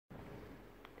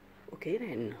Okay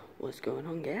then, what's going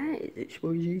on guys? It's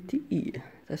GT.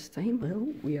 This time,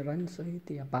 well, we are inside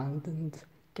the abandoned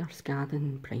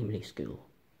Garscadden primary school.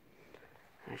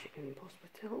 As you can possibly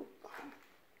tell,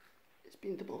 it's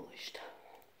been demolished.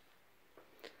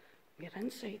 We're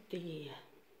inside the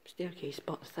staircase,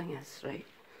 but the thing is, right,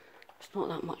 it's not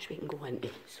that much we can go into,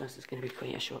 so this is going to be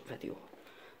quite a short video.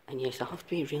 And yes, I have to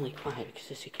be really quiet because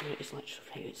the security is literally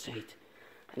right outside,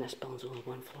 and this building's only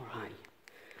 1 floor high.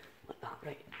 Like that,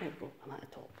 right, there we go, I'm at the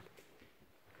top.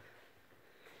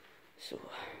 So,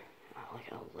 I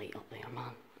like a light up there,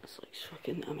 man. This looks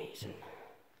fucking amazing.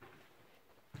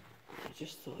 I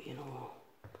just thought, you know,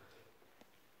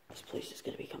 this place is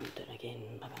going to be coming down again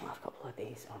maybe in a couple of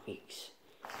days or weeks,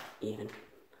 even.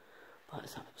 But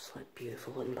it's absolutely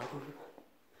beautiful looking building.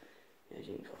 As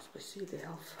you can possibly see, they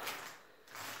have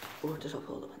boarded up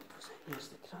all the windows, and there's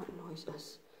the cracking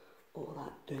noises, all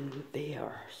that down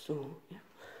there. So, yeah.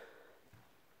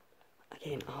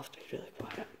 Again, I have to be really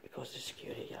quiet because the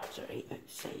security guards are right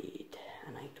outside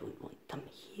and I don't want them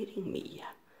hearing me.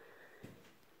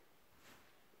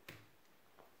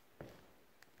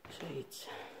 Besides,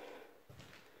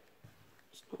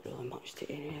 it's not really much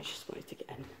to anyway, I just wanted to get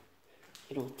in,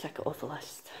 you know, tick it off the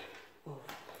list of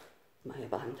my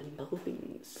abandoned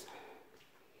buildings.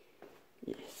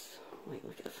 Yes, like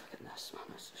look at fucking this, man,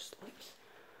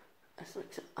 this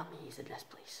looks amazing, this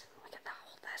place. Look at that,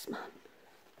 all this, man.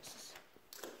 This is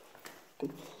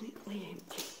completely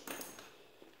empty.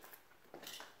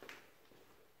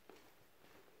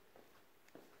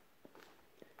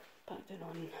 Back down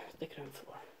on the ground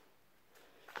floor.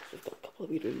 So we've got a couple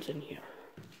of wee rooms in here.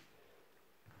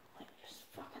 Like, just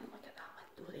fucking look at that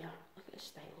window there. Look at the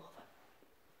style of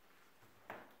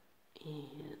it.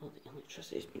 And all the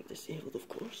electricity's been disabled, of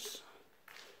course.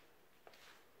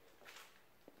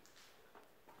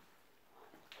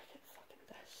 Look at fucking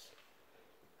this.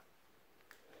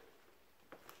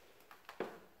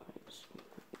 Alright, so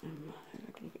how am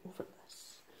I going to get over this?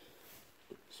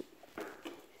 So,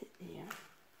 yeah.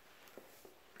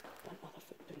 Another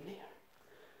foot down there.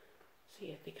 So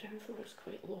yeah, the ground floor is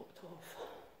quite locked off.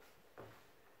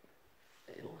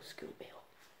 The old school bell.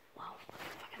 Wow, look at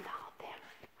fucking that up there.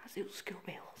 That's the old school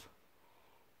bells.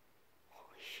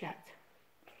 Holy shit.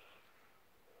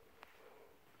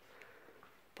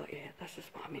 But yeah, this is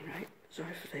what I mean, right?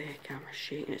 Sorry for the camera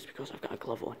shaking, it's because I've got a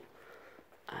glove on.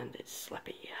 And it's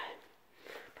slippy.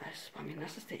 But I mean,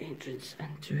 this is the entrance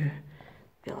into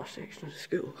the other section of the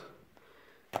school.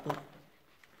 But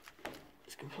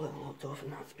it's completely locked off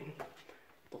and that's been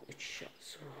bolted shut,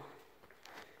 so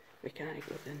we can't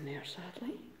go in there,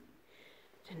 sadly.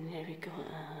 Then there we got,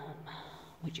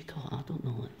 what do you call it? I don't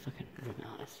know what fucking room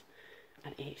that is.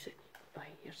 An exit.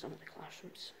 Right, here's some of the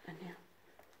classrooms in there.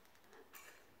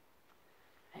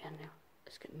 Right in there.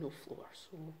 It's got no floor,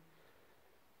 so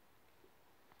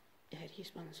yeah,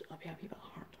 these ones will be a wee bit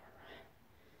harder.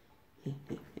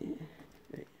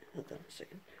 Right, hold on a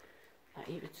second. That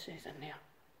even says in there,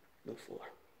 no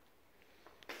floor.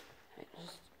 Right,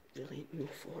 there's really no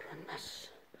floor on this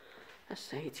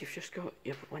side. You've just got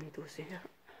your windows there.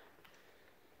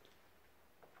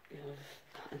 You have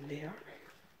that in there.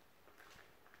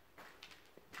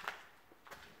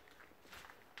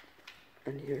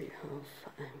 And here you have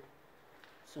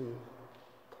some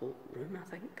cloakroom, I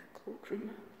think. Cloakroom.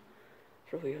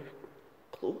 For your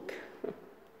cloak.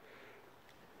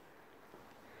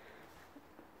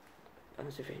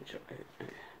 As you venture out,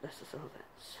 this is all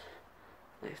that's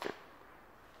left in.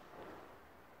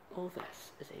 All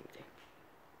this is empty.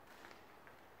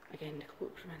 Again, the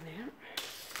cloakroom in there.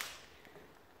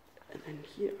 And then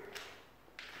here,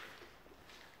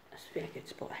 this is a very good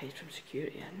spot to hide from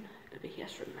security in. It'll be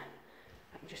his room.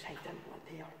 I can just hide in right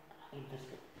there.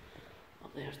 Invisible.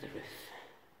 Up there's the roof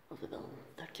of the building.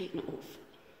 They're taking it off.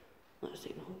 Let's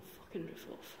take the whole fucking roof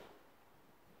off.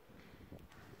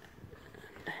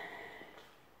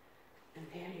 And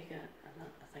there you get, I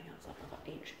think that's another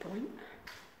entry point.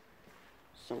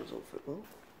 Someone's on football.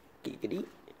 Giggity.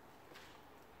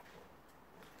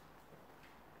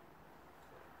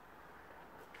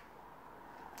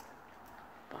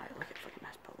 But look at fucking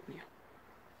this building here.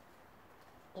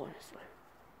 Honestly.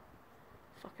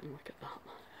 Fucking look at that,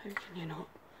 man. How can you not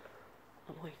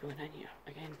avoid going in here?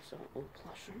 Again, some old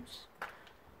classrooms.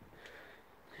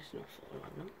 There's no floor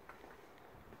on them.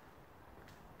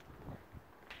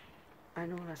 I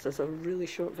know this is a really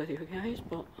short video, guys,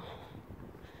 but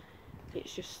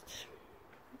it's just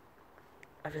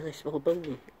a really small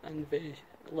building and very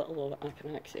little of it I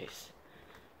can access.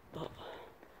 But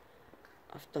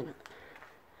I've done it.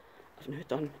 I've now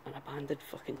done an abandoned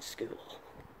fucking school.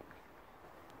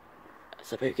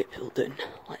 that's about to get pulled down.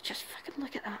 Let's just fucking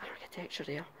look at that architecture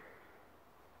there.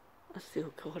 That's the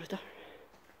old corridor.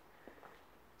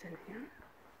 Down here.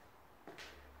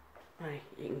 Right,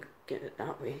 you can get it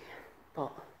that way,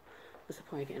 but what's the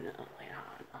point of getting it up like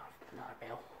that? Another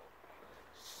bell.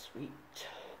 Sweet.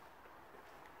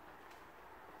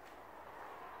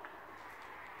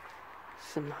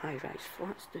 Some high-rise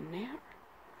flats down there.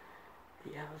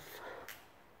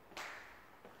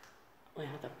 We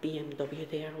had a BMW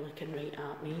there looking right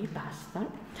at me, bastard.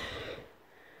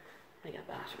 I got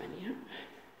a bathroom in here.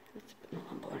 Let's put my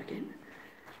Lamborghini again.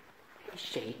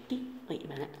 Shady, wait a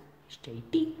minute.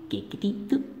 Shady, giggity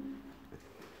doo.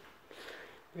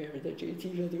 Where would the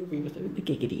JT video be without the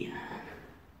giggity? Here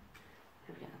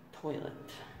we got a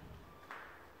toilet.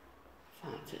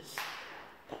 Fact is,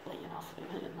 a bit light enough for me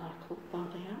in our coat bar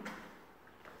there.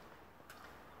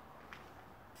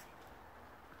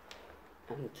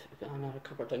 And we've got another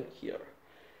cupboard in here.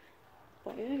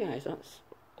 But yeah guys, that's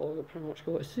all I pretty much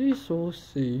got to say, so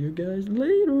see you guys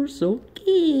later, so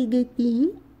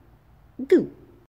giggity. Go.